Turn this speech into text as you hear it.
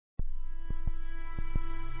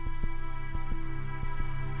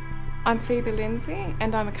I'm Phoebe Lindsay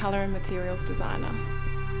and I'm a colour and materials designer.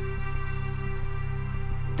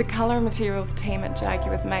 The colour and materials team at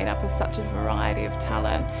Jaguar is made up of such a variety of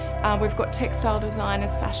talent. We've got textile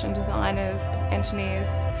designers, fashion designers,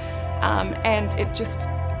 engineers, and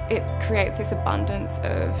it creates this abundance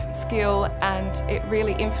of skill, and it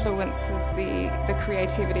really influences the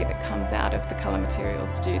creativity that comes out of the colour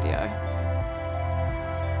materials studio.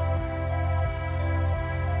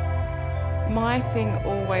 My thing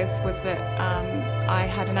always was that I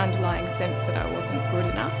had an underlying sense that I wasn't good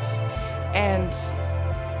enough, and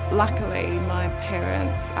luckily my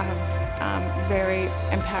parents have very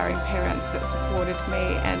empowering parents that supported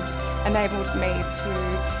me and enabled me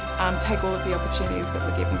to take all of the opportunities that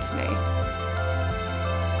were given to me.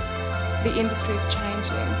 The industry is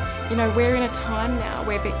changing. You know, we're in a time now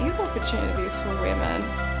where there is opportunities for women.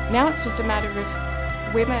 Now it's just a matter of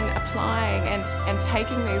women applying and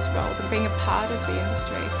taking these roles and being a part of the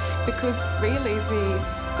industry, because really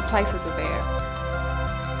the places are there.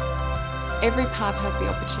 Every path has the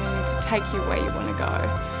opportunity to take you where you want to go,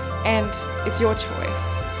 and it's your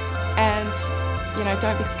choice. And you know,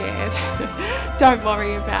 don't be scared. Don't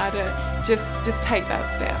worry about it. Just take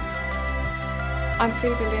that step. I'm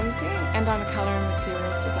Phoebe Lindsay and I'm a colour and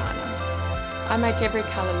materials designer. I make every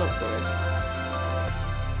colour look good.